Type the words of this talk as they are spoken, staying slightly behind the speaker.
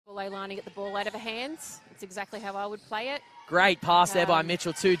Leilani get the ball out of her hands. It's exactly how I would play it. Great pass there by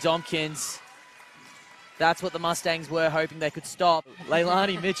Mitchell to Dombkins. That's what the Mustangs were hoping they could stop.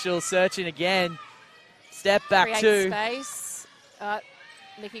 Leilani Mitchell searching again. Step back two. Space.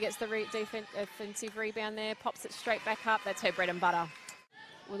 Nikki gets the offensive rebound there, pops it straight back up. That's her bread and butter.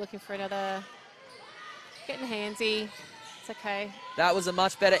 We're looking for another, getting handsy. It's okay. That was a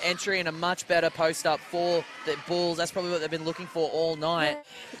much better entry and a much better post up for the Bulls. That's probably what they've been looking for all night.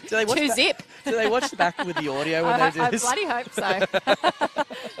 Do they watch zip. Do they watch the back with the audio when they do this? I bloody hope so.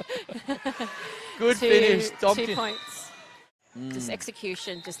 Good finish, Dombkins. 2 points. Just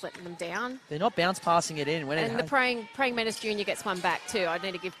execution, just letting them down. They're not bounce passing it in. And the praying Menace Jr. gets one back too. I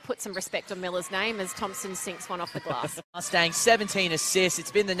need to put some respect on Miller's name as Thompson sinks one off the glass. Mustangs 17 assists.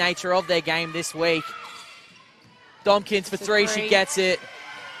 It's been the nature of their game this week. Dombkins for three. She gets it.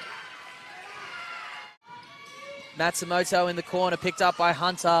 Matsumoto in the corner, picked up by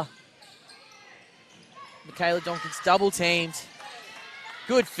Hunter. Mikaela Dombkins double teamed.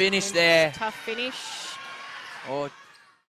 Good finish there. Tough finish. Or